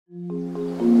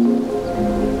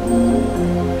Hey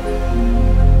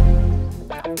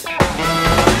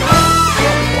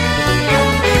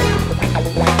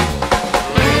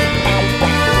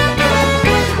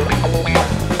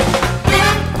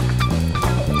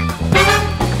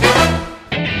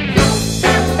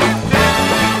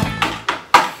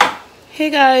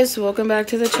guys, welcome back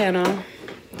to the channel.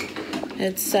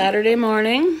 It's Saturday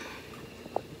morning.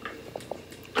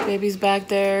 Baby's back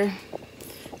there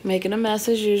making a mess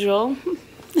as usual.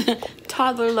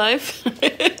 Toddler life.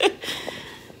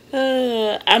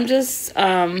 I'm just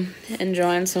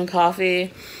enjoying some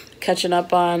coffee, catching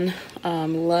up on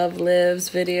Love Lives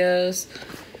videos.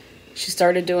 She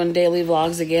started doing daily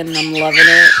vlogs again and I'm loving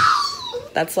it.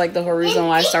 That's like the whole reason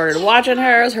why I started watching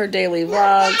her, is her daily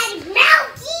vlogs.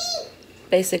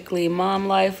 Basically mom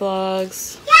life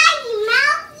vlogs,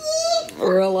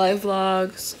 real life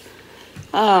vlogs.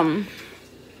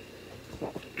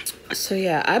 So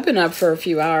yeah, I've been up for a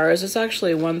few hours. It's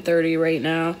actually 1:30 right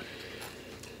now.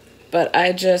 But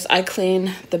I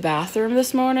cleaned the bathroom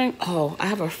this morning. Oh, I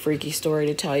have a freaky story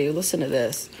to tell you. Listen to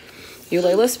this.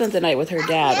 Yulayla spent the night with her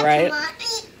dad, right?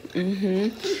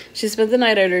 She spent the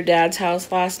night at her dad's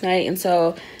house last night, and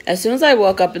so as soon as I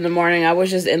woke up in the morning, I was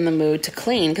just in the mood to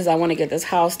clean because I want to get this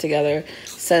house together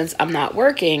since I'm not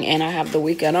working and I have the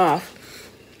weekend off.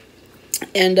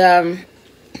 And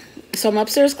so I'm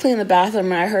upstairs cleaning the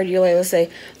bathroom, and I heard Yulayla say,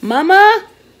 "Mama,"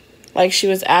 like she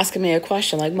was asking me a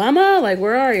question, like, "Mama, like,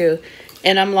 where are you?"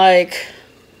 And I'm like,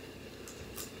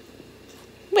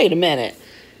 wait a minute.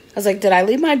 I was like, did I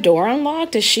leave my door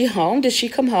unlocked? Is she home? Did she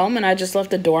come home and I just left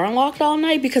the door unlocked all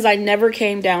night? Because I never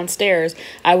came downstairs.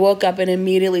 I woke up and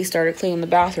immediately started cleaning the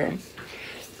bathroom.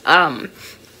 And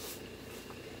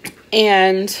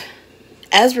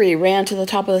Esri ran to the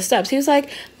top of the steps. He was like,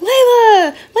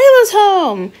 Layla's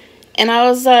home. And I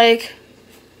was like,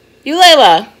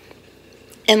 Yulayla.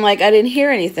 And like, I didn't hear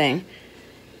anything.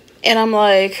 And I'm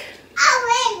like,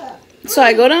 so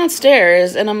I go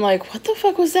downstairs and I'm like, what the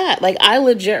fuck was that? Like, I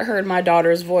legit heard my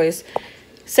daughter's voice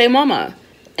say mama.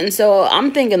 And so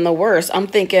I'm thinking the worst. I'm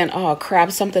thinking, oh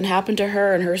crap, something happened to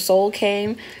her and her soul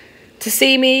came to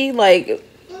see me. Like,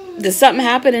 did something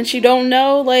happen and she don't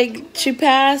know? Like, she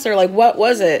passed? Or like, what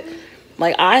was it?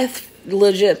 Like, I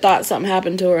legit thought something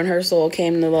happened to her and her soul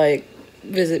came to like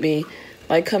visit me.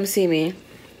 Like, come see me.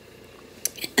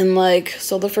 And like,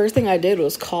 so the first thing I did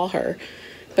was call her.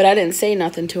 But I didn't say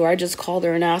nothing to her. I just called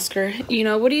her and asked her, you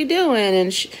know, what are you doing?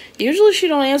 And usually she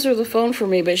don't answer the phone for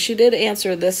me, but she did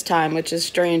answer this time, which is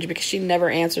strange because she never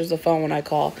answers the phone when I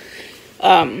call.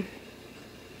 And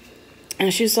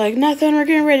she's like, nothing, we're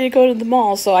getting ready to go to the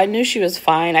mall. So I knew she was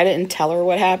fine. I didn't tell her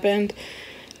what happened.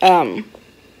 And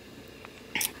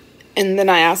then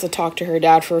I asked to talk to her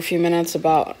dad for a few minutes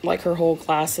about like her whole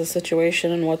classes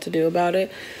situation and what to do about it.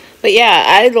 But yeah,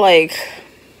 I like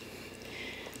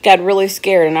got really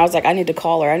scared and I was like, I need to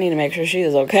call her. I need to make sure she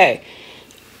is okay.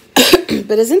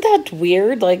 But isn't that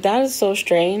weird? Like, that is so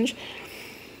strange.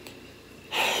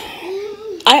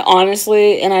 I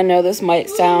honestly, and I know this might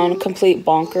sound complete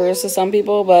bonkers to some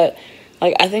people, but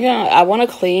like, I think I want to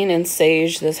clean and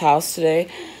sage this house today.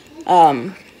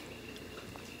 I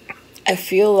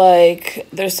feel like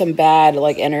there's some bad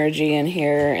like energy in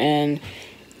here and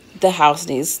the house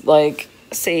needs like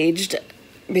saged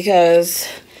because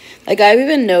like, I've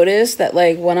even noticed that,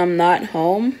 like, when I'm not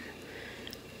home,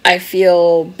 I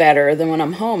feel better than when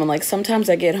I'm home. And, like, sometimes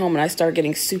I get home and I start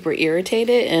getting super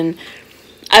irritated. And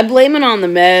I blame it on the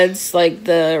meds, like,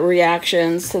 the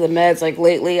reactions to the meds. Like,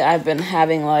 lately I've been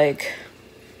having, like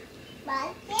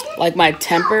my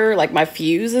temper, like, my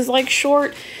fuse is, like,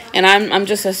 short. And I'm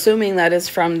just assuming that it's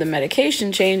from the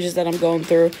medication changes that I'm going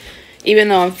through. Even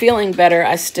though I'm feeling better,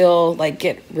 I still, like,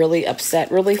 get really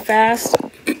upset really fast.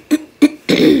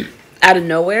 Out of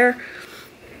nowhere.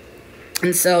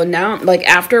 And so now, like,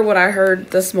 after what I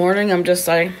heard this morning, I'm just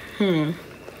like, you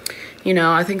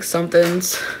know, I think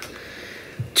something's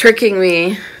tricking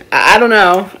me. I don't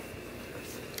know.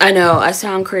 I know I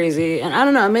sound crazy, and I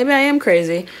don't know, maybe I am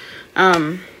crazy.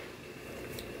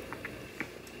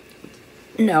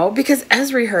 No, because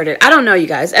Esri heard it. I don't know, you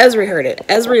guys. Esri heard it.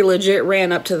 Esri legit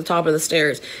ran up to the top of the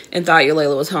stairs and thought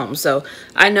Yulayla was home. So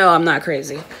I know I'm not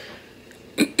crazy.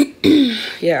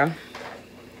 Yeah.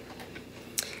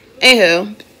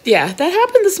 Anywho, yeah, that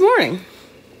happened this morning.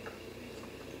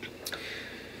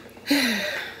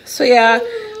 So yeah,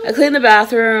 I cleaned the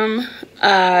bathroom.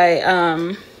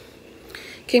 I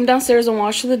came downstairs and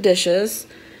washed the dishes.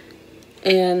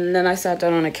 And then I sat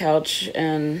down on a couch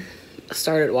and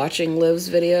started watching Liv's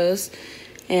videos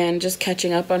and just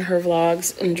catching up on her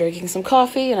vlogs and drinking some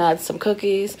coffee, and I had some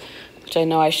cookies, which I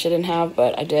know I shouldn't have,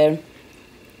 but I did.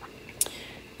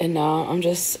 And now I'm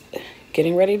just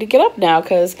getting ready to get up now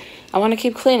because I want to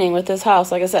keep cleaning with this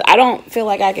house. Like I said, I don't feel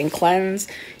like I can cleanse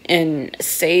and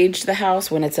sage the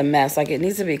house when it's a mess. Like, it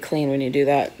needs to be clean when you do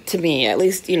that. To me, at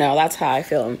least, you know, that's how I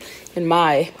feel in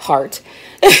my heart.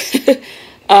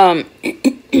 But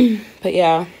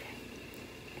yeah,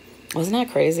 wasn't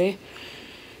that crazy?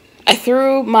 I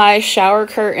threw my shower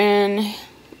curtain,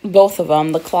 both of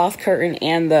them, the cloth curtain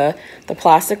and the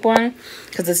plastic one,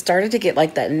 because it started to get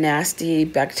like that nasty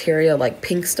bacteria, like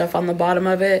pink stuff on the bottom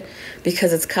of it,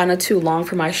 because it's kind of too long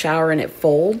for my shower and it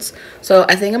folds. So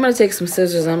I think I'm going to take some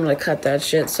scissors and I'm going to cut that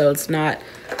shit so it's not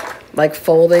like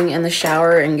folding in the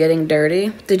shower and getting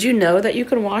dirty. Did you know that you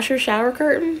can wash your shower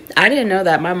curtain? I didn't know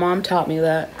that. My mom taught me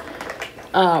that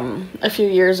a few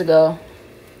years ago,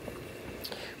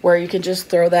 where you can just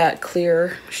throw that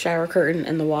clear shower curtain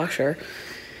in the washer.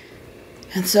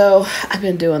 And so I've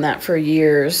been doing that for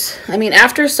years. I mean,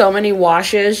 after so many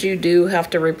washes, you do have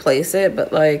to replace it,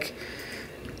 but like,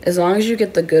 as long as you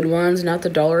get the good ones, not the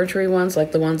Dollar Tree ones,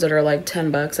 like the ones that are like 10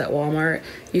 bucks at Walmart,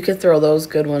 you could throw those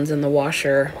good ones in the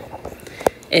washer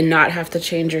and not have to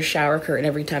change your shower curtain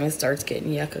every time it starts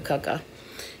getting yucca cucka.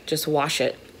 Just wash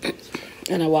it.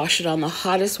 And I wash it on the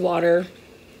hottest water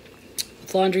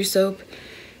with laundry soap.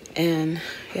 And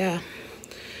yeah,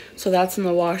 so that's in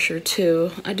the washer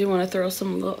too. I do want to throw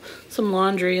some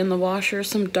laundry in the washer,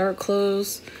 some dark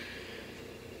clothes.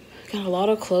 Got a lot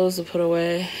of clothes to put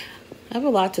away. I have a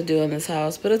lot to do in this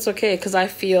house, but it's okay because I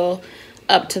feel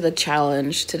up to the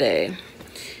challenge today.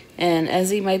 And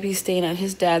Ezzy might be staying at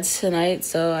his dad's tonight,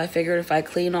 so I figured if I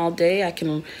clean all day, I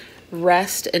can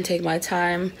rest and take my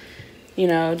time, you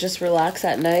know, just relax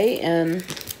at night. And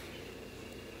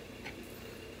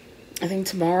I think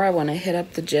tomorrow I want to hit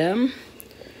up the gym.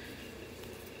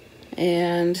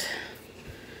 And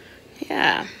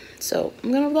yeah, so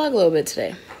I'm going to vlog a little bit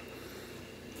today.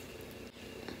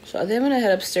 So I think I'm going to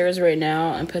head upstairs right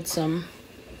now and put some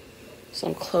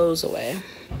clothes away,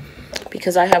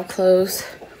 because I have clothes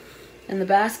in the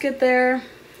basket there,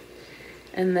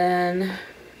 and then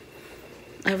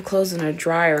I have clothes in a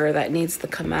dryer that needs to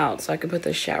come out so I can put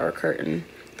the shower curtain,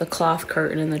 the cloth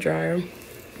curtain, in the dryer.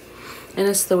 And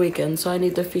it's the weekend, so I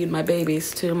need to feed my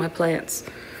babies too, my plants.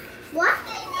 Why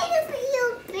do you need to feed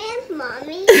your plants,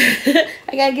 Mommy?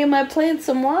 I gotta give my plants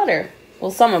some water.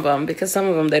 Well, some of them, because some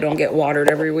of them, they don't get watered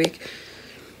every week.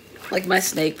 Like my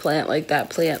snake plant, like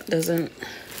that plant doesn't,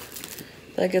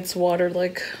 that gets watered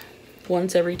like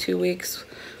once every 2 weeks.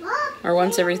 Or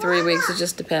once every 3 weeks, it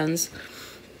just depends.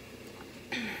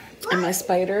 And my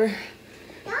spider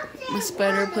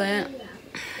plant.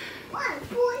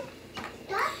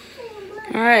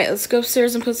 Alright, let's go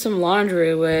upstairs and put some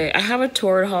laundry away. I have a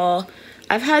tour haul.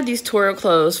 I've had these tour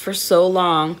clothes for so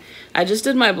long. I just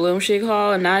did my Bloom Chic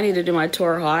haul, and now I need to do my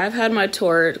tour haul. I've had my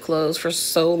tour clothes for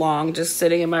so long, just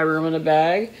sitting in my room in a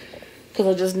bag, because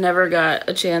I just never got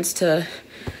a chance to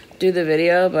do the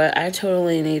video, but I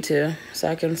totally need to, so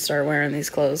I can start wearing these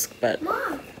clothes. But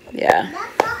Mom, yeah,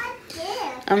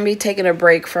 I'm gonna be taking a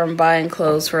break from buying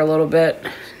clothes for a little bit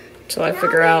till I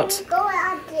figure out,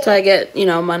 till I get, you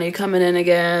know, money coming in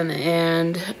again,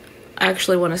 and I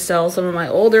actually want to sell some of my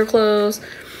older clothes.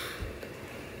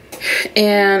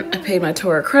 And I paid my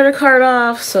Tour credit card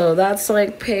off, so that's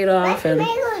like paid off. And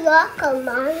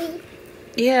Mommy.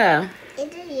 Yeah.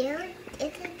 It's a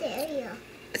cereal.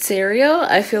 Cereal?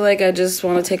 I feel like I just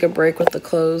want to take a break with the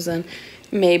clothes, and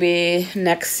maybe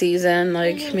next season,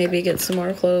 like maybe get some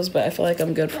more clothes, but I feel like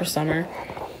I'm good for summer.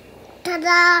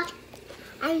 Ta-da!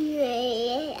 I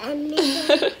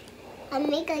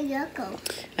make a yoko.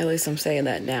 At least I'm saying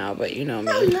that now, but you know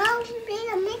me. No,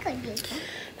 make a yoko.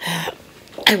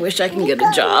 I wish I can get a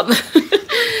job.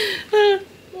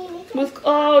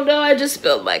 Oh no, I just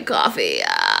spilled my coffee.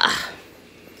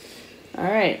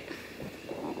 Alright.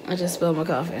 I just spilled my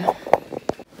coffee.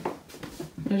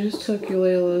 I just took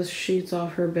Eulayla's sheets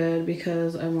off her bed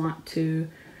because I want to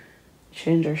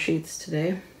change our sheets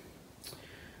today.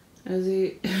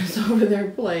 Ezzy is over there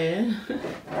playing.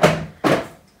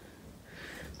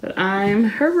 But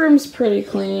her room's pretty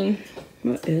clean.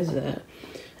 What is that?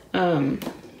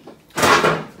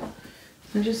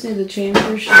 I just need to change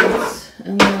her sheets,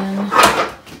 and then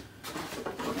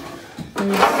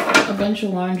there's a bunch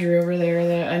of laundry over there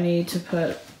that I need to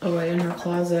put away in her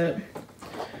closet.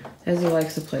 Ezzy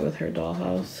likes to play with her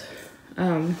dollhouse.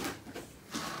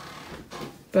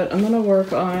 But I'm gonna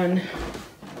work on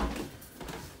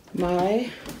my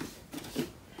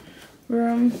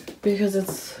room because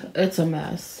it's a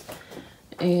mess,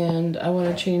 and I want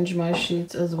to change my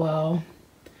sheets as well.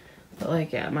 But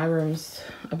like, yeah, my room's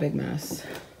a big mess,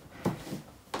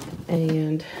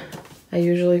 and I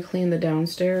usually clean the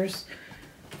downstairs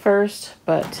first,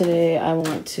 but today I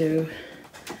want to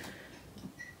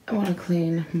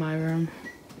clean my room.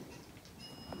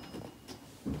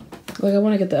 Like, I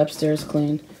want to get the upstairs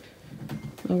clean.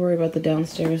 I'll worry about the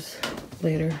downstairs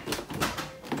later.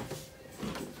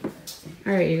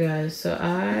 Alright, you guys, so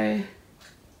I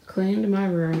cleaned my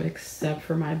room except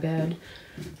for my bed.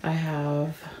 I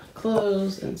have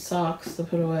clothes and socks to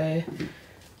put away.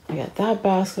 I got that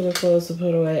basket of clothes to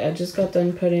put away. I just got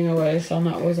done putting away some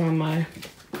that was on my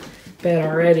bed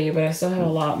already, but I still have a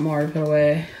lot more to put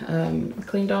away.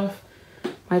 Cleaned off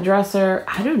my dresser.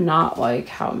 I do not like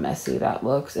how messy that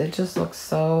looks. It just looks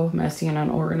so messy and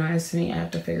unorganized to me. I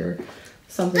have to figure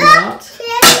something out. So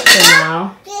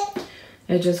now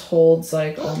it just holds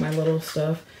like all my little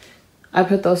stuff. I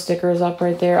put those stickers up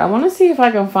right there. I want to see if I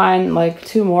can find like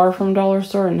 2 more from Dollar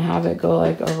Store and have it go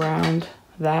like around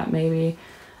that maybe.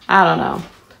 I don't know.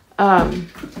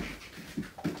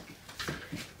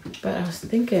 But I was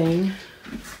thinking,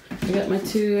 I got my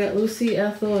 2, Lucy,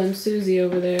 Ethel, and Susie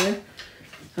over there.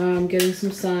 Getting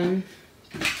some sun.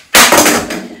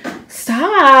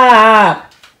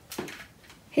 Stop!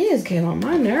 He is getting on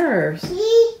my nerves.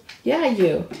 Yeah,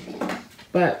 you.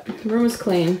 But the room is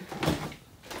clean.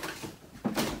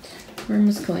 Room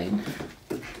is clean.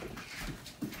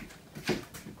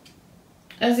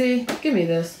 Ezzy, give me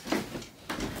this.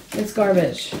 It's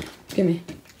garbage. Give me.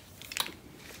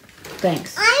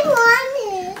 Thanks. I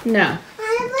want it. No. I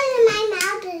put it in my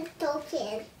mouth and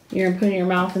token. You're gonna put it in your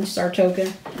mouth and start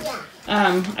choking? Yeah.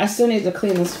 I still need to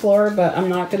clean this floor, but I'm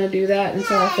not gonna do that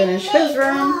until I finish his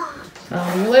room.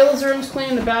 Layla's room's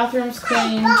clean, the bathroom's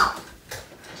clean.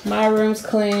 My room's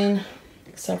clean,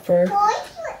 except for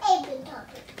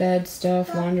bed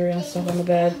stuff, laundry and stuff on the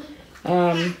bed.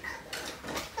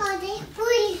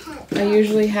 I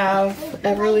usually have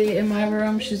Everly in my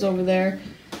room. She's over there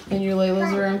in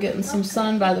Layla's room getting some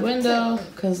sun by the window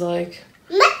because, like,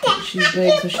 she's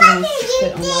big, so she wants to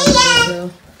sit on my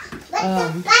window. I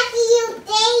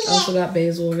also got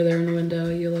Basil over there in the window,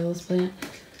 Layla's plant.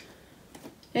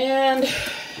 And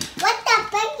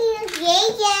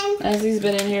Ezzy's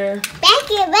been in here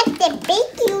making a little bit of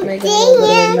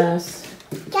a mess.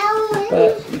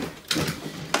 But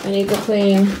I need to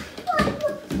clean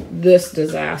this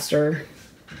disaster.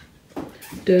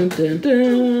 Dun, dun,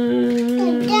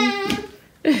 dun.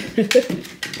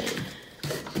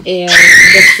 And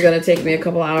this is gonna take me a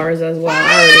couple hours as well.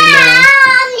 I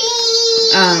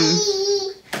already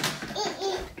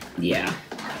know. Yeah.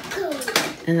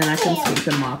 And then I can sweep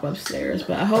and mop upstairs.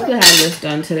 But I hope to have this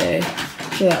done today,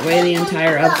 so that way the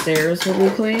entire upstairs will be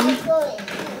clean.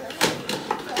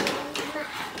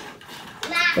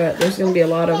 But there's gonna be a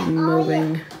lot of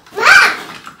moving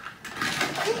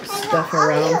stuff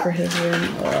around for his room.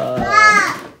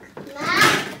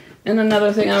 And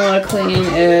another thing I want to clean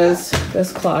is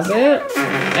this closet.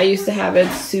 I used to have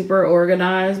it super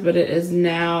organized, but it is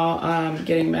now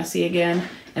getting messy again,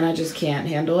 and I just can't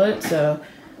handle it. So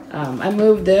I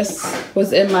moved this,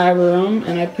 was in my room,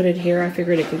 and I put it here. I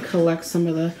figured it could collect some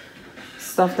of the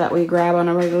stuff that we grab on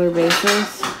a regular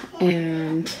basis.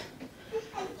 And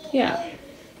yeah,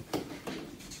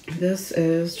 this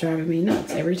is driving me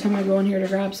nuts. Every time I go in here to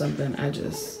grab something, I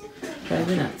just drive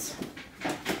me nuts.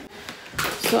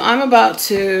 So I'm about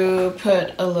to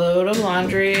put a load of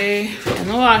laundry in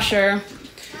the washer.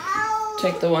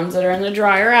 Take the ones that are in the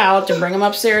dryer out to bring them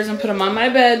upstairs and put them on my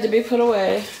bed to be put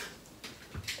away.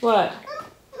 What?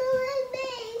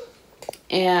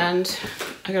 And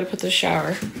I gotta put the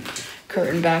shower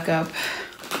curtain back up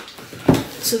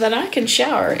so that I can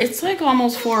shower. It's like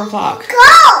almost 4 o'clock.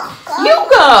 Go! You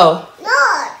go!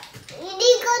 No! You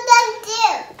need to go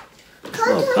downstairs.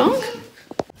 Little punk.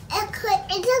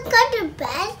 Is it go to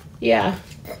bed? Yeah.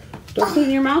 Don't clean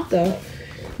your mouth though.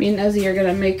 Me and Ezzy are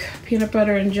gonna make peanut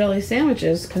butter and jelly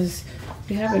sandwiches because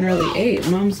we haven't really ate.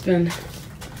 Mom's been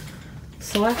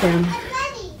slacking.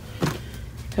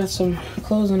 Got some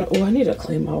clothes on it. Oh, I need to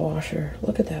clean my washer.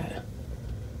 Look at that.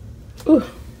 Ooh,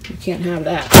 you can't have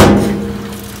that.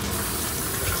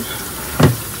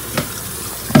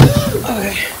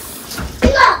 Okay.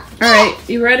 Alright,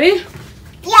 you ready?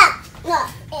 Yeah.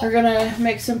 We're gonna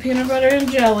make some peanut butter and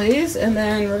jellies, and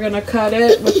then we're gonna cut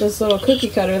it with this little cookie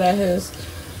cutter that his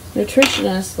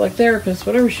nutritionist, like therapist,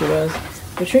 whatever she was,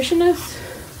 nutritionist,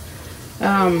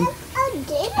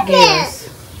 gave us.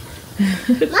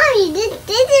 Mommy,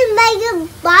 this is like a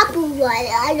bubble one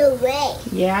on the way.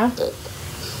 Yeah?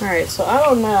 Alright, so I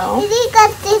don't know. You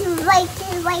got this right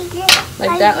there.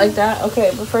 Like that, like that?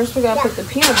 Okay, but first we gotta put the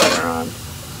peanut butter on.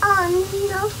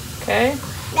 No. Okay?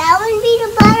 That one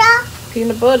peanut butter.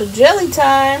 Peanut butter jelly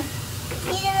time.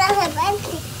 Peanut butter,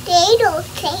 potato.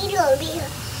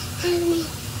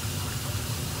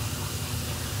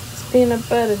 Peanut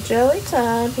butter jelly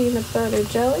time. Peanut butter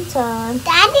jelly time.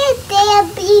 Daddy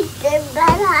said peanut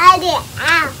butter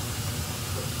out.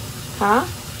 Huh?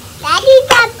 Daddy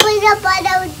said peanut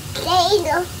butter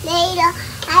later.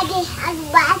 I just had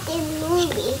watched the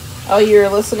movie. Oh, you were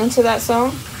listening to that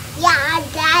song? Yeah,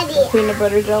 Daddy. The peanut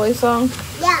butter jelly song?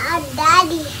 Yeah, at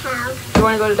Daddy's house. You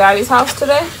want to go to Daddy's house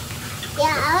today?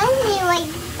 Yeah, I want to like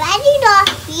Daddy not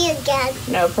here again.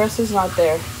 No, Presley's not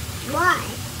there. Why?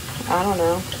 I don't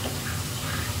know.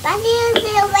 Daddy is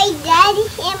like Daddy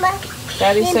and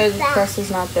Daddy said Presley's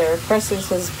not there. Presley's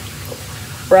his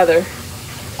brother.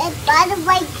 Is Butter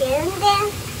like there?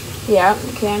 Yeah,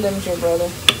 Camden's your brother.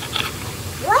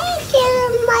 Why is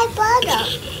killing my brother?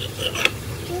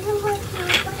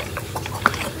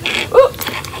 Ooh.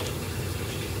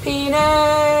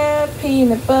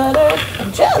 Peanut butter,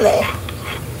 and jelly.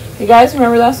 You guys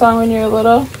remember that song when you were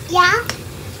little? Yeah.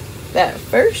 That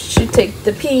first you take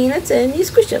the peanuts and you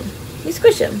squish them. You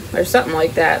squish them. Or something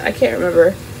like that. I can't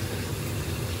remember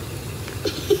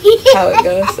how it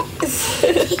goes.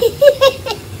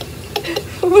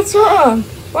 What's wrong?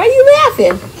 Why are you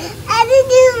laughing? I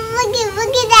didn't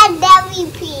look at that jelly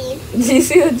piece. Did you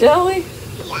see the jelly?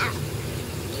 Yeah.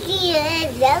 See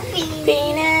the jelly.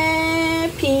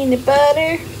 Peanut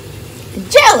butter,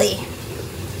 and jelly.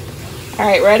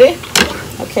 Alright, ready?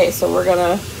 Okay, so we're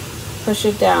gonna push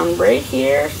it down right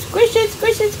here. Squish it,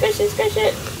 squish it, squish it, squish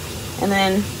it. And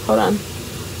then, hold on.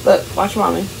 Look, watch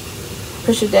mommy.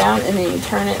 Push it down and then you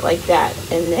turn it like that.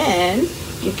 And then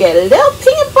you get a little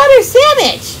peanut butter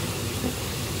sandwich.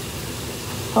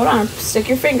 Hold on, stick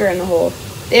your finger in the hole.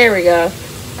 There we go.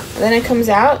 And then it comes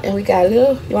out and we got a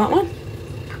little, you want one?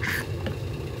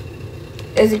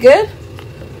 Is it good?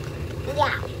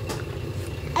 Yeah.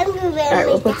 Alright,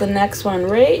 we'll put the next one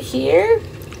right here.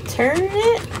 Turn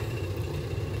it.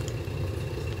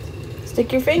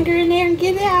 Stick your finger in there and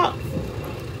get it out.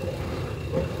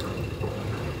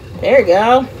 There we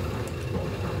go.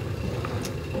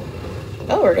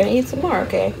 Oh, we're going to eat some more.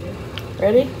 Okay.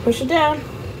 Ready? Push it down.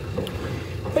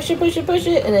 Push it, push it, push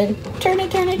it. And then turn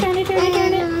it, turn it, turn it, turn it,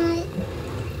 turn it.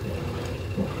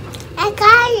 I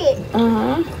got it.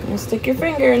 Uh-huh. And stick your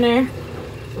finger in there.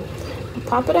 And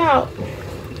pop it out.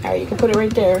 Alright, you can put it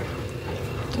right there.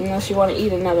 Unless you want to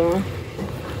eat another one.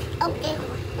 Okay.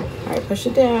 Alright, push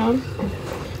it down.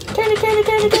 Turn it, turn it,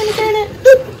 turn it, turn it, turn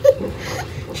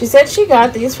it. She said she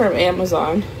got these from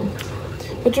Amazon.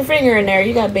 Put your finger in there.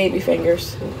 You got baby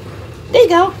fingers. There you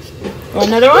go. You want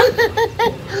another one?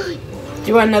 Do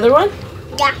you want another one?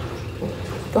 Yeah.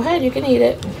 Go ahead, you can eat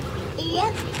it.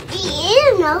 Yeah. Do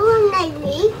you know one like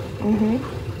me? Mm-hmm.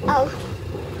 Oh.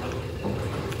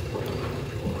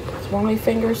 Does one of my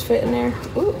fingers fit in there?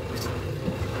 Ooh.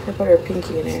 I put her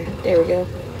pinky in there. There we go.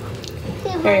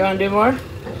 Here, you want to do more?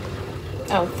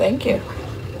 Oh, thank you.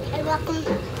 You're welcome.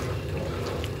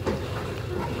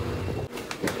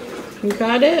 You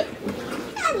got it?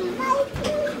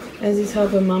 As he's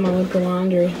helping Mama with the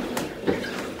laundry.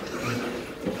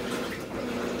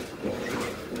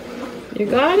 You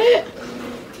got it?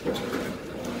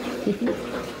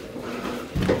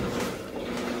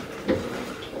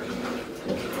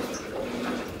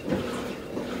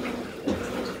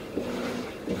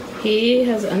 He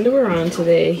has underwear on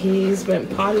today. He's been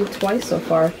potty twice so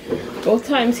far. Both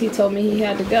times he told me he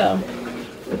had to go.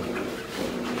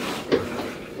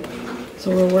 So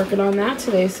we're working on that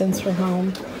today since we're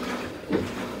home.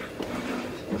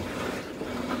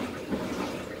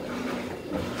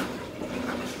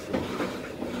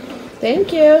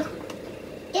 Thank you.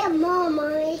 Yeah, more,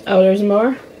 Mommy. Oh, there's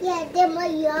more? Yeah, there's more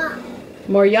yacht.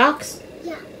 More yaks?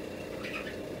 Yeah.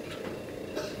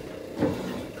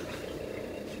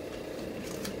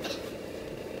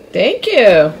 Thank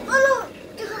you. Oh,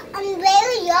 no. I'm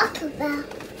very yacht about.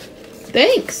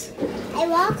 Thanks. You're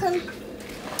welcome.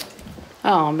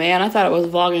 Oh man, I thought it was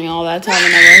vlogging all that time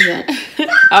and I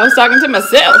wasn't. I was talking to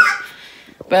myself.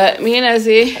 But me and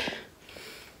Ezzy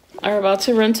are about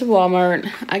to run to Walmart.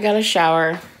 I got a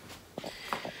shower.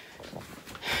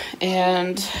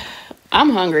 And I'm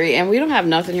hungry and we don't have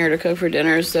nothing here to cook for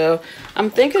dinner. So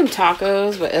I'm thinking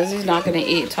tacos, but Ezzy's not going to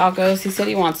eat tacos. He said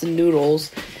he wants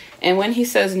noodles. And when he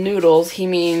says noodles, he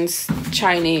means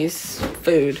Chinese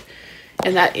food.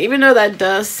 And that, even though that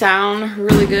does sound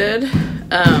really good,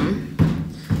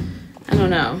 I don't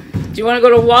know. Do you want to go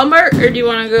to Walmart or do you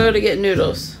want to go to get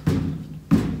noodles?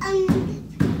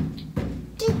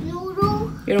 Just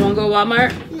noodle. You don't want to go to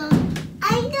Walmart? No.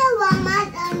 I know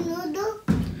Walmart noodle.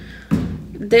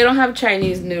 They don't have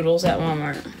Chinese noodles at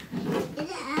Walmart. Is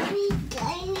it every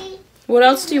Chinese? What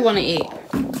else do you want to eat?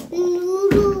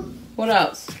 Noodle. What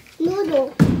else?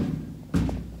 Noodle.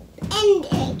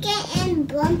 and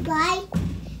bun pie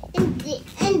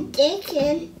and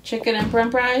chicken. Chicken and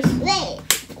french fries? Wait,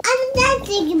 I'm not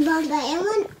thinking bun pie. I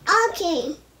want ice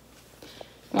cream.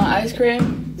 Want ice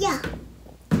cream? Yeah.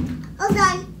 Hold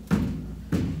on.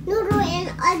 Noodle and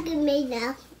ice cream made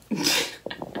now.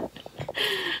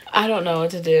 I don't know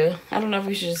what to do. I don't know if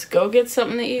we should just go get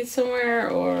something to eat somewhere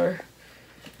or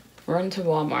run to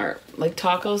Walmart. Like,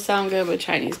 tacos sound good, but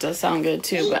Chinese does sound good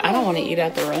too. But I don't want to eat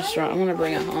at the restaurant. I want to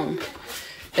bring it home.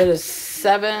 It is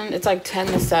 7. It's like 10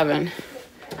 to 7.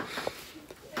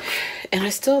 And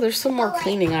there's some more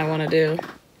cleaning I want to do.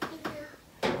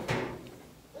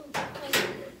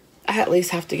 I at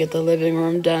least have to get the living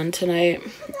room done tonight.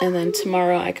 And then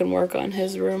tomorrow I can work on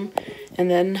his room.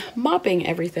 And then mopping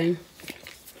everything.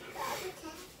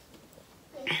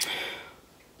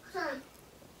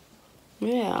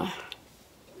 Yeah.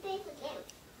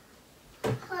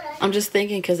 I'm just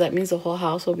thinking because that means the whole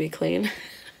house will be clean.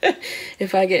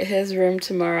 If I get his room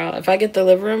tomorrow. If I get the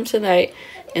living room tonight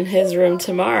and his room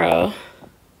tomorrow.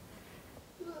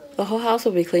 The whole house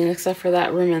will be clean except for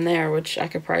that room in there, which I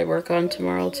could probably work on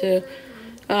tomorrow too.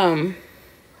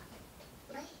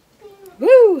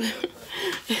 Woo!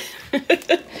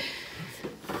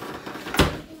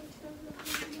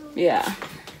 Yeah.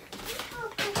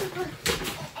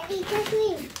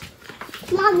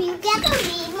 Mommy, you get to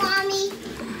read, Mommy.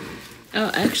 Oh,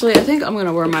 actually, I think I'm going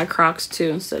to wear my Crocs too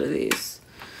instead of these.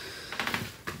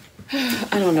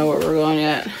 I don't know where we're going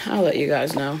yet. I'll let you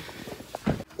guys know.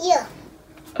 Yeah.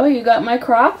 Oh, you got my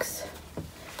Crocs?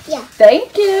 Yeah.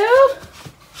 Thank you.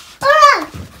 Hold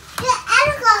on. The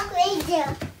other clock right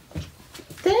there.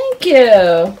 Thank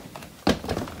you.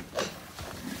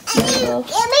 Give me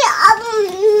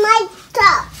my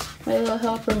top. My little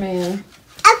helper man.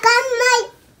 I got my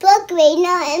book right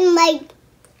now and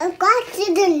I got to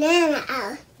the banana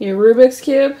out. Your Rubik's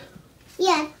Cube?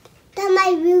 Yeah, that's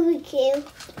my Rubik's Cube.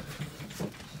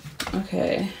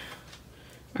 Okay.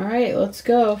 All right, let's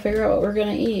go. Figure out what we're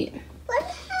going to eat.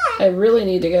 What's that? I really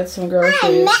need to get some groceries. Hi,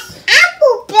 Miss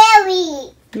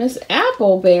Appleberry. Miss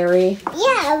Appleberry?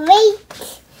 Yeah, right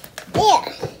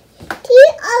there. See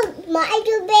my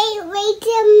Appleberry right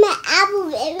there, my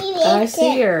Appleberry right there. I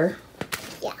see her.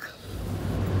 Yeah.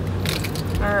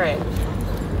 All right.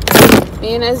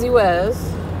 Me and Ezzy Wes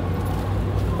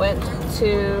went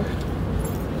to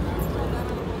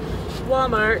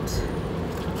Walmart.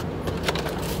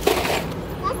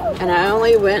 And I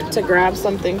only went to grab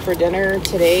something for dinner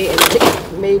today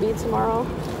and maybe tomorrow.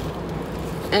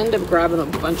 End up grabbing a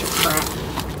bunch of crap.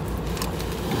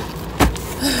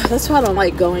 That's why I don't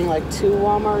like going like to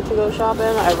Walmart to go shopping.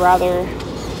 I'd rather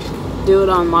do it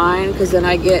online because then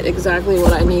I get exactly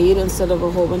what I need instead of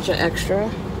a whole bunch of extra.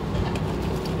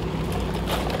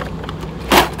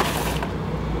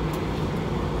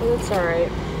 But it's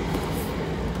alright.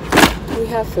 We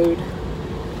have food.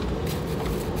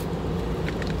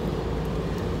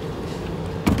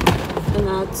 And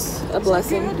that's a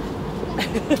blessing.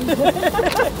 She's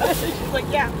like,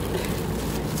 yeah.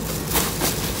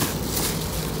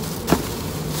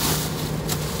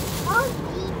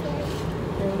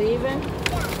 You're leaving?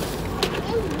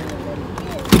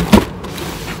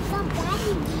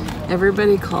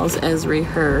 Everybody calls Esri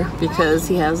her because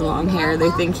he has long hair. They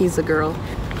think he's a girl.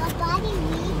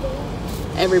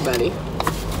 Everybody.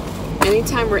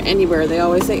 Anytime we're anywhere, they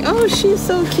always say, oh, she's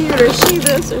so cute, or she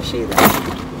this, or she that.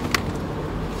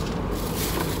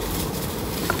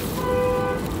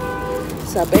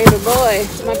 It's a baby boy.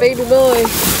 It's my baby boy.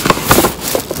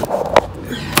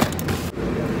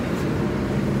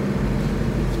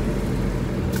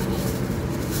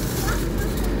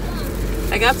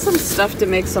 I got some stuff to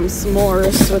make some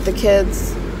s'mores with the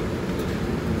kids.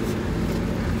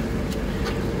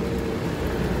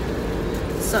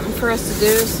 Something for us to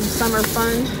do, some summer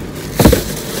fun.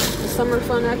 A summer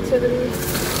fun activity.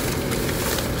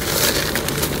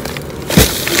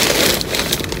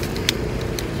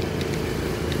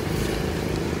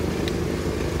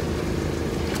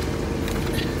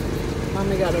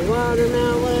 Mommy got a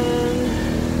watermelon.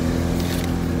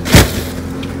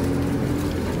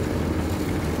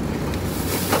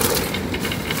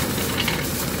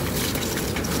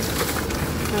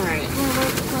 All right.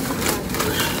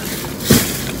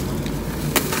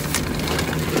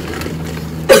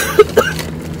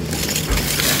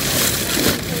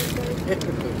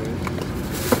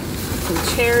 Some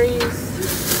cherries.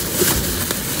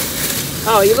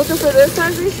 Oh, you looking for this,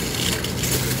 Izzy?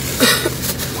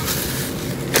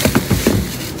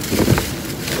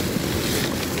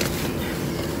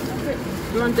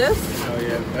 You want this? Oh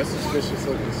yeah, that's suspicious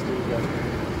looking stew guy.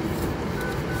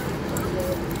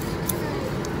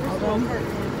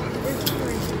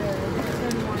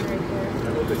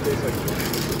 tastes like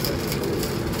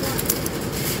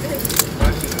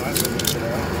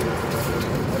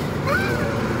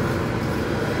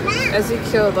As he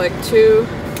killed like 2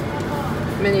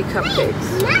 mini cupcakes.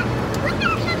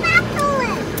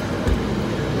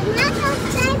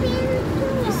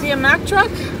 You see a Mack truck?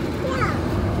 Yeah.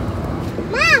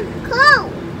 Mom, Cole.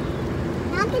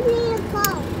 Not the need a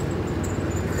Cole.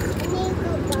 I need a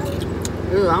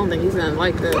Cole. Ooh, I don't think he's gonna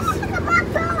like this. Mom,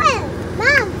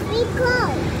 be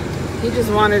Cole. He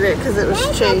just wanted it because it was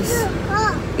Chase.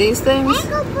 These things?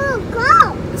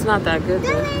 It's not that good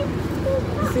though.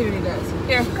 Let's see what he does.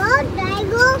 Here. Go,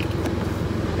 Dago.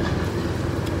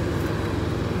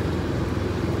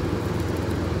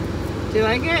 Do you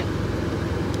like it?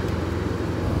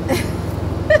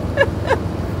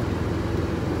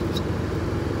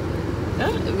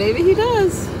 Oh, maybe he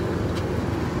does.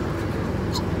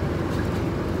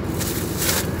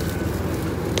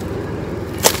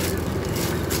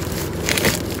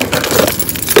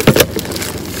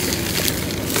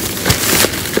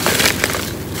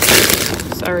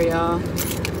 Sorry, y'all.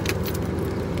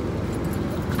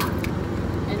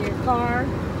 In your car.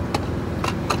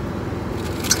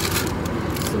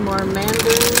 Some more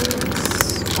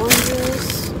mandarins, oranges.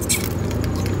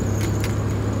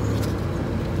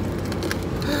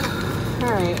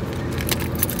 Alright.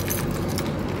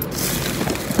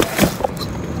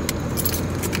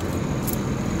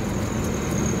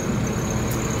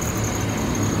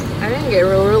 I didn't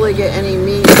really get any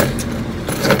meat.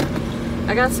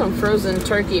 I got some frozen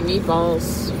turkey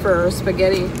meatballs for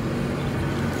spaghetti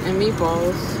and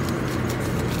meatballs.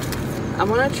 I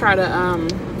want to try to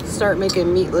start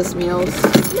making meatless meals.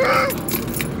 Mom,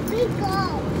 we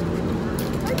go.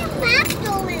 What is Matt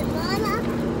doing, Mama?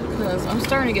 Because I'm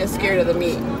starting to get scared of the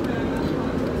meat.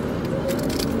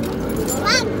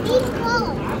 Mom, we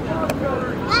go.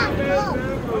 Mom,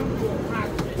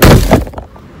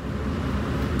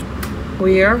 go.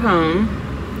 We are home.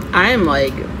 I am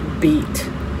like beat.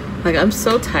 Like I'm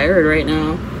so tired right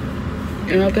now.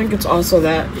 And I think it's also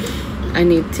that I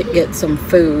need to get some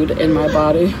food in my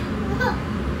body.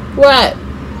 What?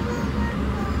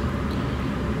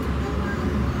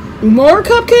 More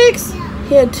cupcakes?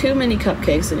 He had too many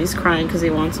cupcakes and he's crying because he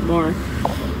wants more.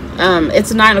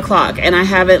 It's 9 o'clock and I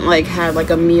haven't like had like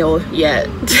a meal yet.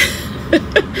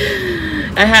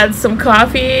 I had some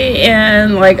coffee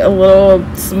and like a little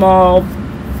small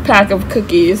pack of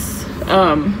cookies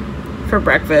for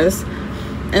breakfast,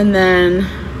 and then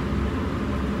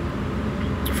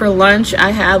for lunch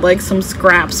I had like some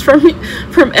scraps from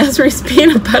Esri's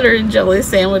peanut butter and jelly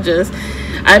sandwiches.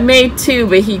 I made 2,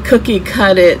 but he cookie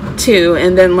cut it 2,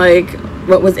 and then like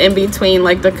what was in between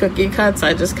like the cookie cuts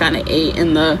I just kind of ate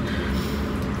in the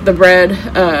bread.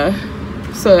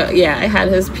 So yeah, I had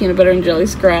his peanut butter and jelly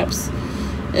scraps,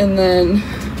 and then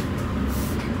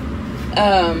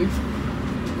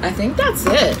I think that's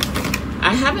it.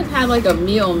 I haven't had like a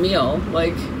meal.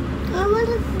 Like I want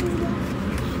to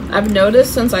food. I've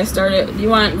noticed since I started. You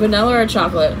want vanilla or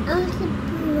chocolate? I want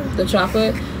to The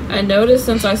chocolate. I noticed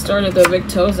since I started the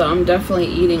Victoza, I'm definitely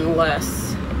eating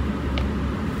less.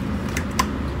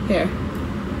 Here.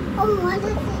 I want to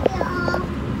take it off.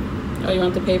 Oh, you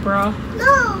want the paper off? No,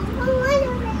 I want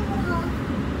to take it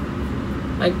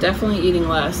off. Like definitely eating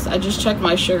less. I just checked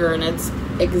my sugar and it's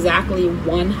exactly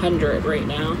 100 right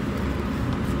now.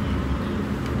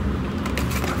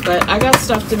 But I got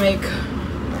stuff to make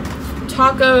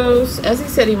tacos. As he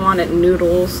said, he wanted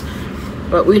noodles,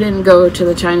 but we didn't go to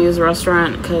the Chinese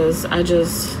restaurant because I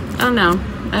don't know,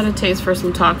 I had a taste for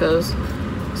some tacos.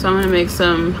 So I'm gonna make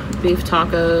some beef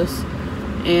tacos,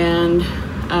 and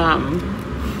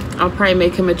I'll probably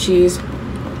make him a cheese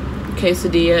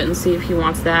quesadilla and see if he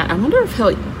wants that. I wonder if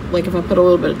he'll, like, if I put a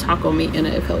little bit of taco meat in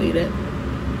it, if he'll eat it.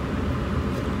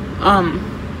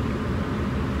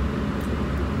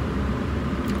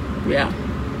 Yeah.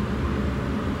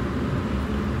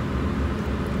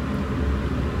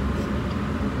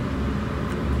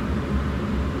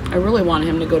 I really want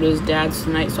him to go to his dad's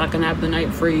tonight so I can have the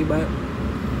night free, but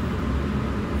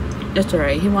it's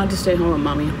alright. He wanted to stay home with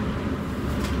mommy.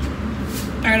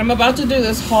 Alright, I'm about to do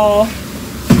this haul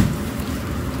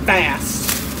fast.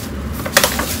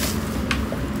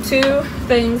 2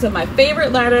 things of my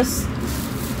favorite lettuce.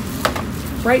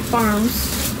 Bright Farms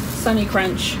Sunny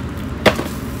Crunch.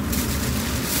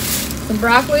 Some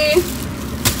broccoli,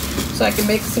 so I can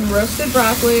make some roasted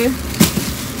broccoli.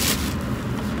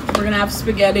 We're gonna have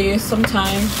spaghetti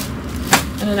sometime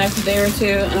in the next day or 2,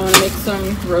 and I want to make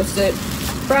some roasted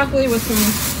broccoli with some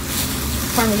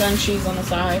Parmesan cheese on the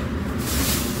side.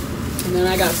 And then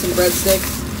I got some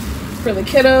breadsticks For the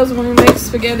kiddos when we make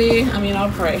spaghetti. I mean,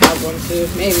 I'll probably have one too.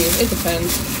 Maybe. It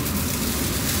depends.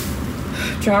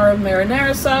 Jar of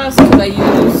marinara sauce, because I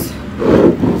use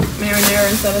marinara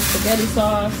instead of spaghetti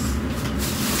sauce.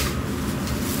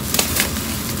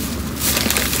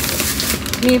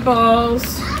 Meatballs.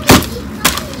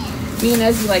 Me and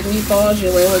Ezzy like meatballs.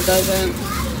 Layla doesn't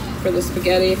for the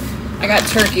spaghetti. I got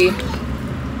turkey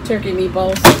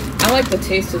meatballs. I like the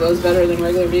taste of those better than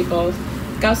regular meatballs.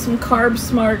 Got some Carb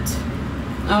Smart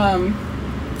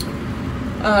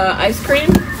ice cream,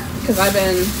 because I've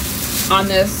been on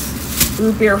this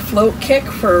root beer float kick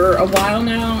for a while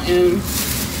now, and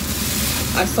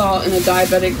I saw in a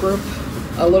diabetic group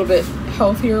a little bit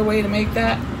healthier way to make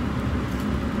that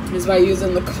is by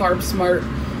using the Carb Smart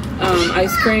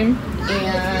ice cream,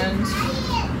 and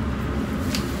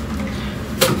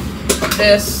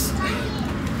this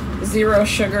zero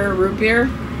sugar root beer.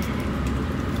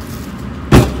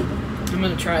 I'm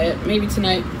gonna try it maybe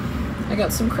tonight. I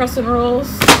got some crescent rolls,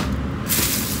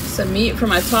 some meat for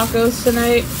my tacos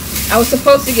tonight. I was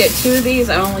supposed to get 2 of these.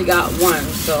 I only got 1,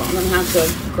 so I'm gonna have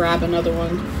to grab another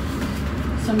one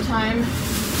sometime.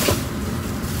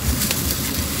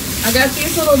 I got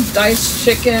these little diced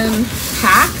chicken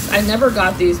packs. I never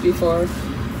got these before.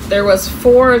 There was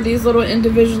 4 of these little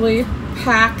individually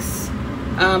packs,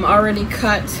 already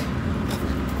cut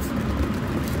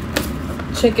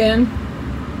chicken.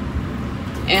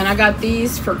 And I got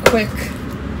these for quick,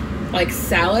 like,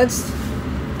 salads.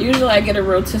 Usually I get a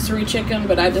rotisserie chicken,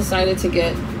 but I decided to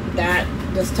get that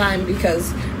this time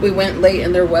because we went late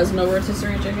and there was no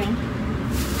rotisserie chicken.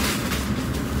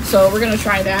 So we're gonna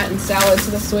try that in salads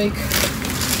this week.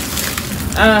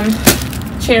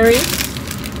 Cherry,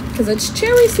 because it's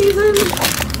cherry season.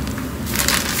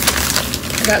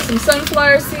 I got some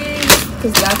sunflower seeds,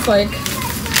 because that's like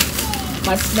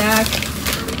my snack.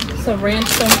 Some ranch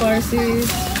sunflower seeds.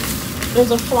 There's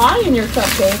a fly in your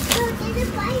cupcake.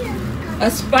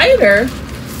 A spider?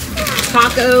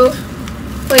 Taco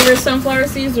flavored sunflower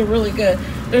seeds are really good.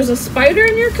 There's a spider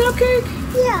in your cupcake?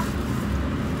 Yeah.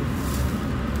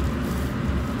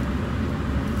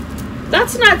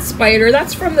 That's not spider.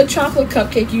 That's from the chocolate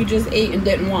cupcake you just ate and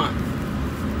didn't want.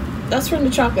 That's from the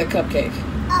chocolate cupcake.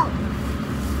 Oh.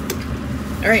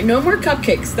 Alright, no more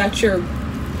cupcakes. That's your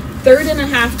 3rd and a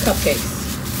half cupcakes.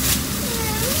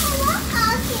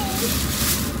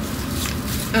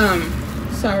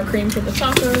 Sour cream for the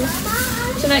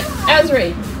tacos tonight.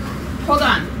 Ezra, hold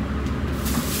on.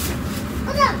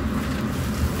 Hold on.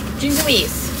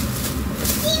 Jinglies.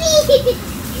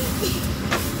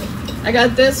 I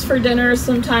got this for dinner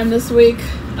sometime this week.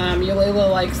 Yulayla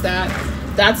likes that.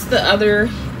 That's the other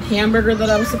hamburger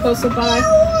that I was supposed to buy.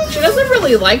 She doesn't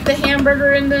really like the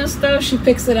hamburger in this though. She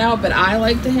picks it out, but I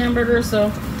like the hamburger,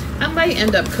 so I might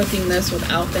end up cooking this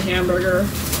without the hamburger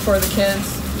for the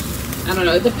kids. I don't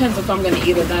know. It depends if I'm going to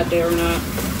eat it that day or not.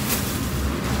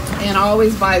 And I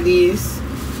always buy these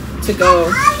to go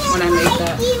when I make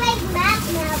that.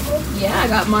 Yeah, I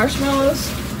got marshmallows.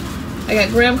 I got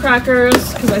graham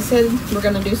crackers because I said we're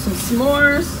going to do some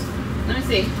s'mores. Let me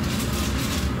see.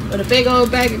 With a big old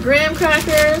bag of graham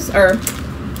crackers, or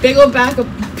big old bag of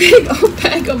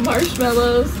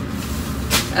marshmallows.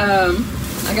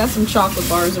 I got some chocolate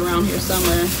bars around here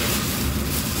somewhere.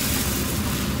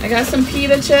 I got some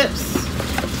pita chips.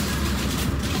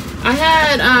 I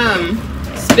had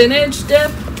spinach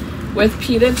dip with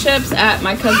pita chips at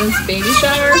my cousin's baby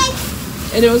shower,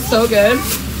 and it was so good.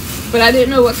 But I didn't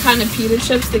know what kind of pita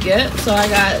chips to get, so I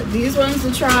got these ones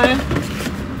to try.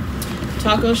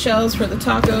 Taco shells for the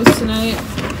tacos tonight.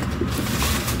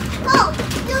 Oh,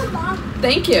 Mom.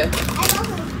 Thank you.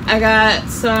 I got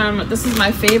some, this is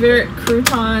my favorite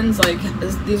croutons. Like,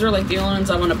 these are like the only ones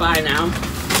I want to buy now.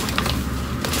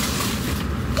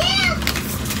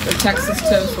 The Texas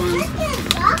Toast ones.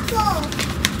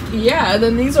 Yeah,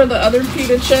 then these are the other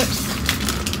pita chips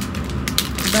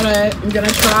that I'm gonna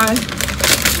try.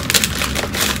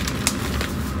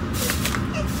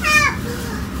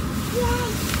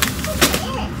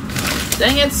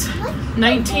 Dang, it's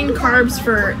 19 carbs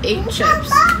for 8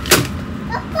 chips.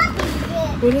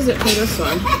 What is it for this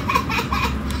one?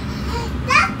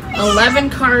 11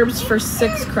 carbs for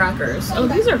 6 crackers. Oh,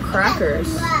 these are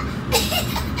crackers.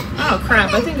 Oh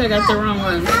crap, I think I got the wrong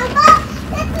one.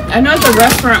 I know at the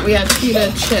restaurant we had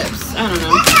pita chips. I don't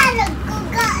know.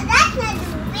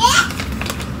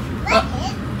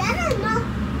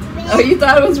 Oh, you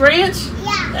thought it was ranch?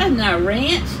 Yeah. That's not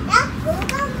ranch. That's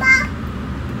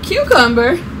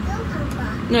Cucumber. cucumber.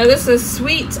 No, this is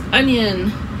sweet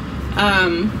onion.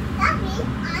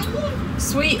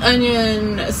 Sweet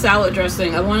onion salad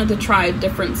dressing. I wanted to try a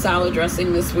different salad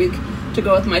dressing this week to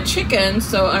go with my chicken.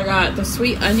 So I got the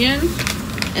sweet onion,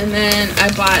 and then I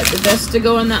bought this to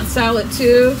go in that salad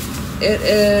too. It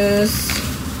is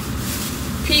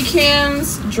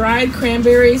pecans, dried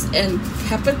cranberries, and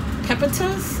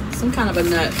pepitas, some kind of a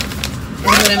nut.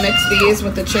 I'm gonna mix these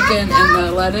with the chicken and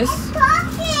the lettuce.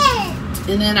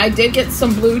 And then I did get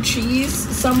some blue cheese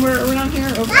somewhere around here.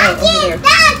 Over there.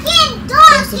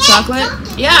 There's the chocolate.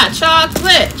 Yeah,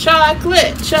 chocolate.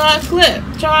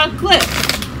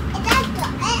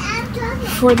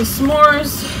 For the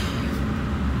s'mores.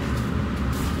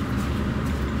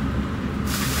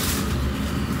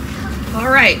 All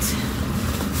right.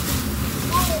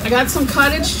 I got some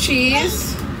cottage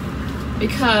cheese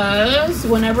because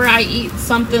whenever I eat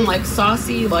something like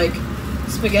saucy, like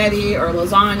spaghetti or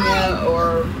lasagna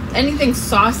or anything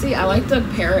saucy, I like to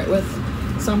pair it with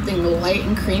something light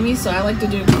and creamy. So I like to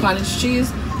do cottage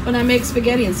cheese when I make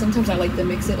spaghetti, and sometimes I like to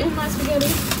mix it in my spaghetti.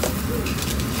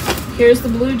 Here's the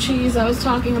blue cheese I was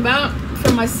talking about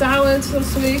for my salads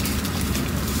this week.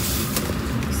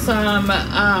 Some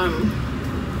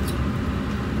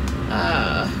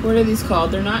what are these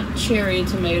called? They're not cherry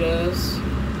tomatoes.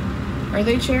 Are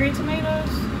they cherry tomatoes?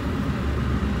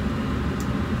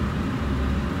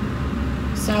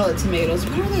 Salad tomatoes.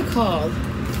 What are they called?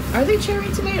 Are they cherry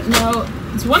tomatoes? No,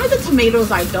 it's one of the tomatoes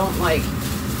I don't like.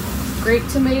 Grape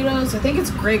tomatoes. I think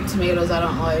it's grape tomatoes I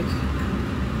don't like.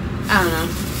 I don't know.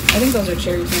 I think those are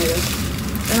cherry tomatoes.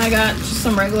 Then I got just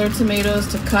some regular tomatoes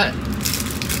to cut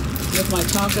with my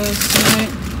tacos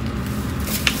tonight.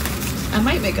 I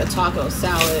might make a taco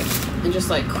salad and just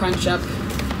like crunch up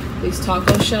these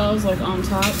taco shells like on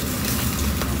top.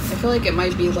 I feel like it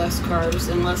might be less carbs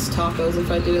and less tacos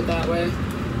if I do it that way.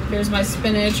 Here's my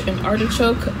spinach and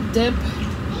artichoke dip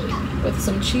with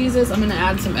some cheeses. I'm gonna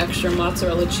add some extra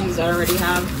mozzarella cheese I already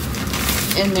have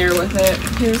in there with it.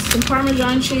 Here's some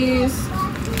Parmesan cheese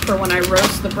for when I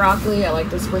roast the broccoli. I like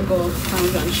to sprinkle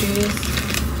Parmesan cheese.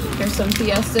 Here's some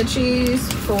Fiesta cheese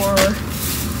for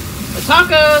the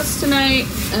tacos tonight.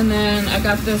 And then I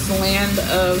got this Land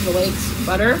of the Lakes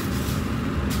butter.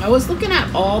 I was looking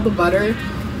at all the butter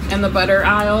in the butter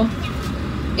aisle,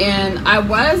 and I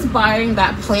was buying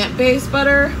that plant-based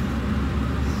butter,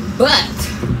 but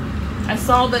I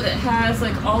saw that it has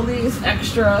like all these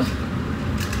extra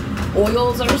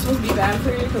oils that are supposed to be bad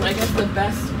for you, because I guess the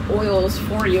best oils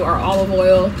for you are olive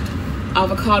oil,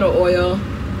 avocado oil,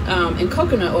 and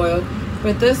coconut oil.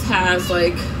 But this has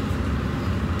like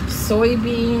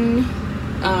soybean,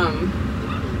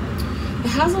 it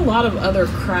has a lot of other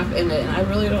crap in it, and I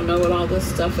really don't know what all this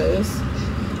stuff is,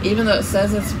 even though it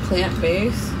says it's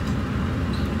plant-based.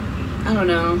 I don't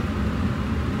know.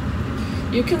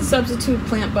 You can substitute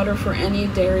plant butter for any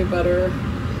dairy butter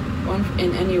one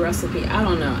in any recipe. I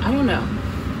don't know,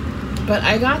 but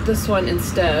I got this one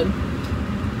instead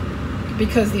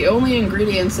because the only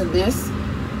ingredients in this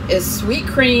is sweet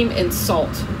cream and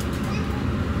salt.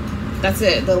 That's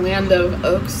it. The Land O'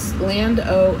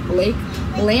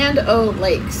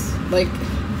 Lakes. Like,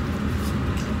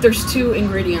 there's 2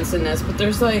 ingredients in this, but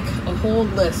there's like a whole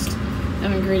list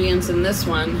of ingredients in this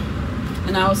one.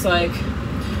 And I was like,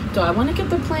 do I want to get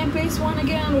the plant-based one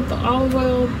again with the olive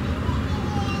oil?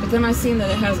 But then I seen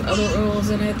that it has other oils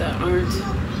in it that aren't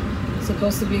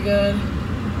supposed to be good.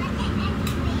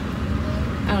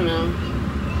 I don't know.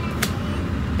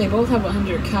 They both have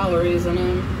 100 calories in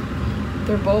them.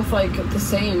 They're both like the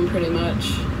same pretty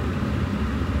much.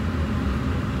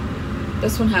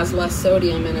 This one has less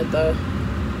sodium in it though.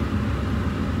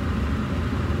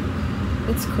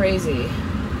 It's crazy.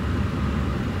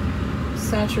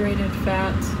 Saturated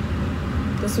fat.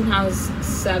 This one has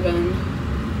 7.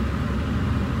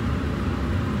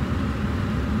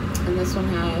 And this one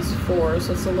has 4,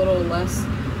 so it's a little less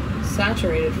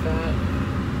saturated fat.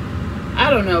 I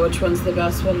don't know which one's the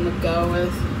best one to go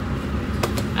with.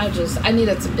 I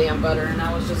needed some damn butter, and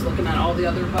I was just looking at all the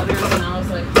other butters, and I was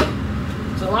like,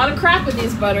 there's a lot of crap in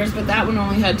these butters, but that one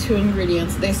only had 2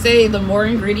 ingredients. They say the more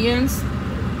ingredients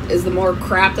is the more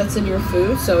crap that's in your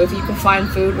food, so if you can find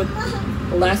food with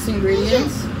less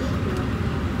ingredients,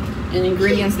 and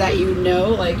ingredients that you know,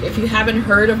 like if you haven't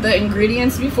heard of the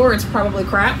ingredients before, it's probably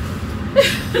crap.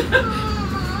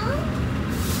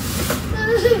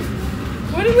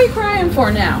 What are we crying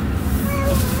for now?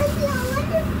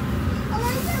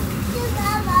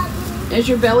 Is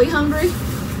your belly hungry?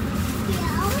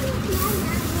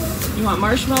 You want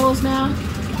marshmallows now?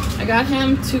 I got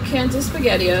him 2 cans of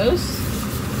SpaghettiOs.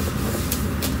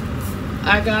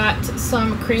 I got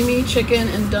some creamy chicken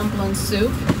and dumpling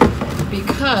soup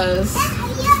because...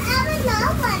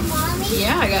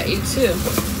 Yeah, I got you 2.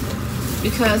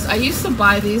 Because I used to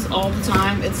buy these all the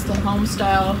time. It's the home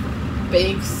style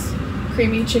bakes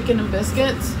creamy chicken and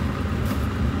biscuits.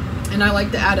 And I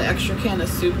like to add an extra can of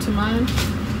soup to mine.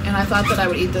 And I thought that I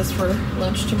would eat this for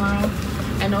lunch tomorrow.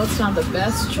 I know it's not the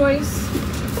best choice,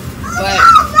 but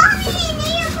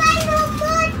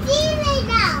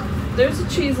there's a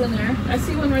cheese in there. I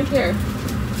see one right there.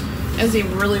 Ezzy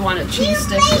really wanted cheese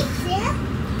sticks.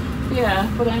 Yeah,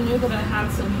 but I knew that I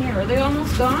had some here. Are they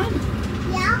almost gone?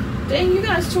 Yeah. Dang, you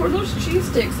guys tore those cheese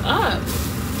sticks up.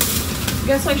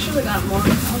 Guess I should have got more.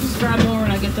 I'll just grab more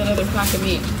when I get that other pack of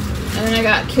meat. And then I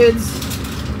got kids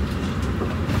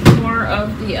more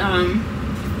of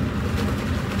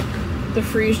the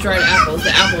freeze-dried apples,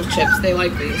 the apple chips. They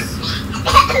like these.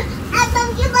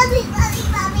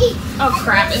 Oh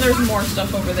crap, and there's more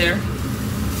stuff over there.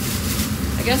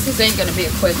 I guess this ain't gonna be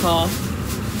a quick haul.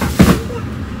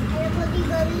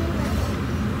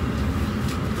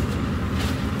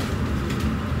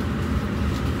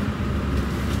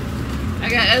 I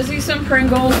got Ezzy some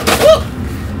Pringles. Woo!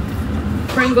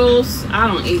 Pringles. I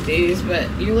don't eat these, but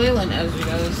Layla and Ezzy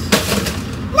does.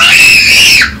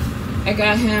 I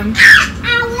got him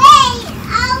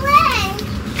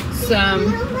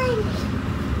some.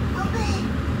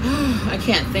 I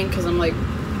can't think because I'm like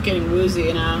getting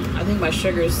woozy now. I think my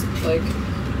sugar's like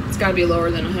it's got to be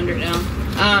lower than 100 now.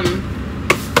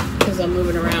 Because I'm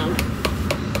moving around.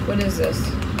 What is this?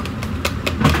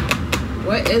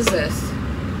 What is this?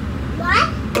 What?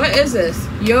 What is this?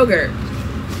 Yogurt.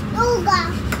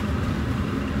 Yoga.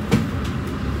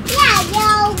 Yeah,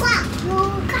 yoga.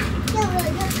 Yoga.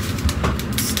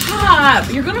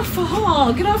 Stop! You're gonna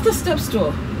fall. Get off the step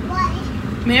stool. What?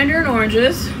 Mandarin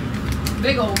oranges.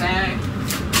 Big old bag.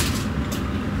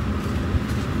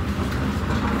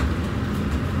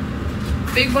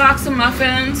 Big box of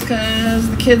muffins because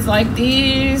the kids like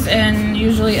these, and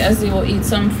usually Ezzy will eat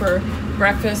some for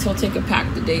breakfast. He'll take a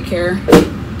pack to daycare.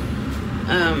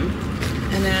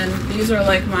 And then these are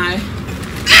like my.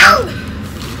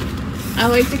 I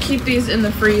like to keep these in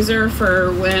the freezer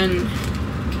for when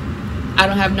I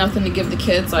don't have nothing to give the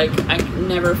kids. Like I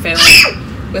never fail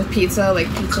with pizza. Like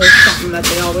pizza is something that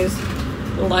they always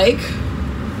like.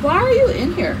 Why are you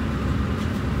in here?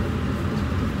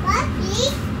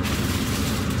 Puppy?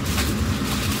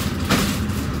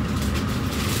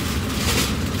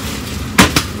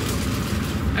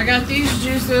 I got these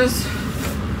juices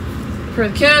for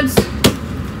the kids.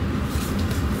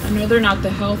 I know they're not the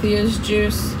healthiest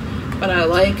juice, but I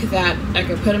like that I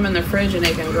can put them in the fridge and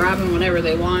they can grab them whenever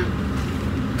they want.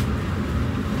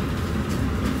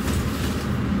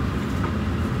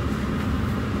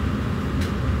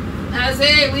 That's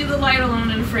it. Leave the light alone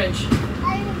in the fridge.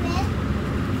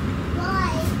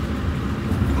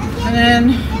 And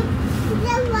then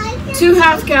 2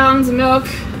 half gallons of milk.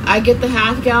 I get the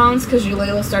half gallons because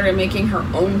Layla started making her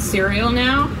own cereal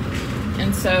now.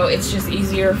 And so it's just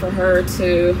easier for her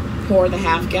to pour the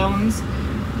half gallons.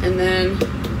 And then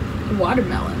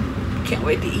watermelon. Can't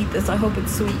wait to eat this. I hope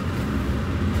it's sweet.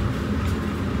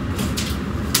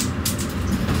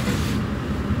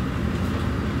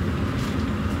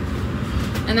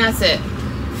 And that's it.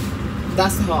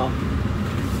 That's the haul.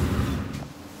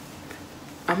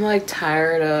 I'm like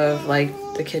tired of like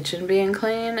the kitchen being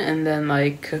clean and then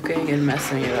like cooking and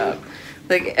messing it up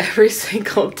like every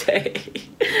single day.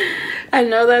 I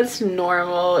know that's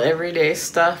normal everyday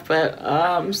stuff, but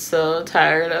I'm so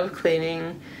tired of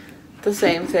cleaning the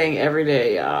same thing every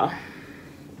day, y'all.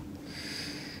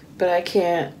 But I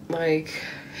can't like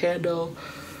handle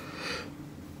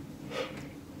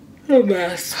a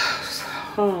mess.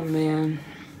 Oh man.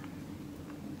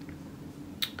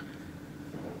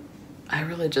 I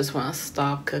really just want to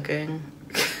stop cooking.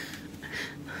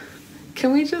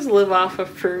 Can we just live off of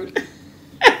fruit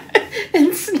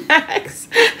and snacks?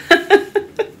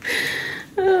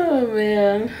 Oh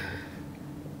man.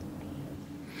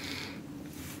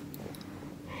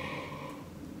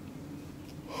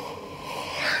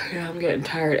 Yeah, I'm getting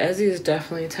tired. Ezzy is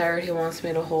definitely tired. He wants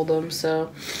me to hold him,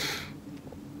 so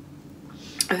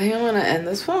I think I'm gonna end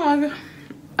this vlog.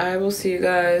 I will see you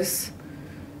guys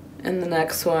in the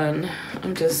next one.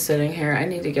 I'm just sitting here. I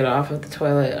need to get off of the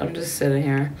toilet. I'm just sitting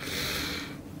here.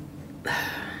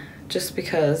 Just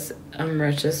because I'm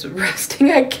just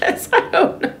resting, I guess. I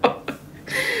don't know.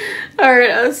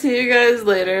 Alright, I'll see you guys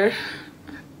later.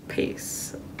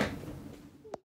 Peace.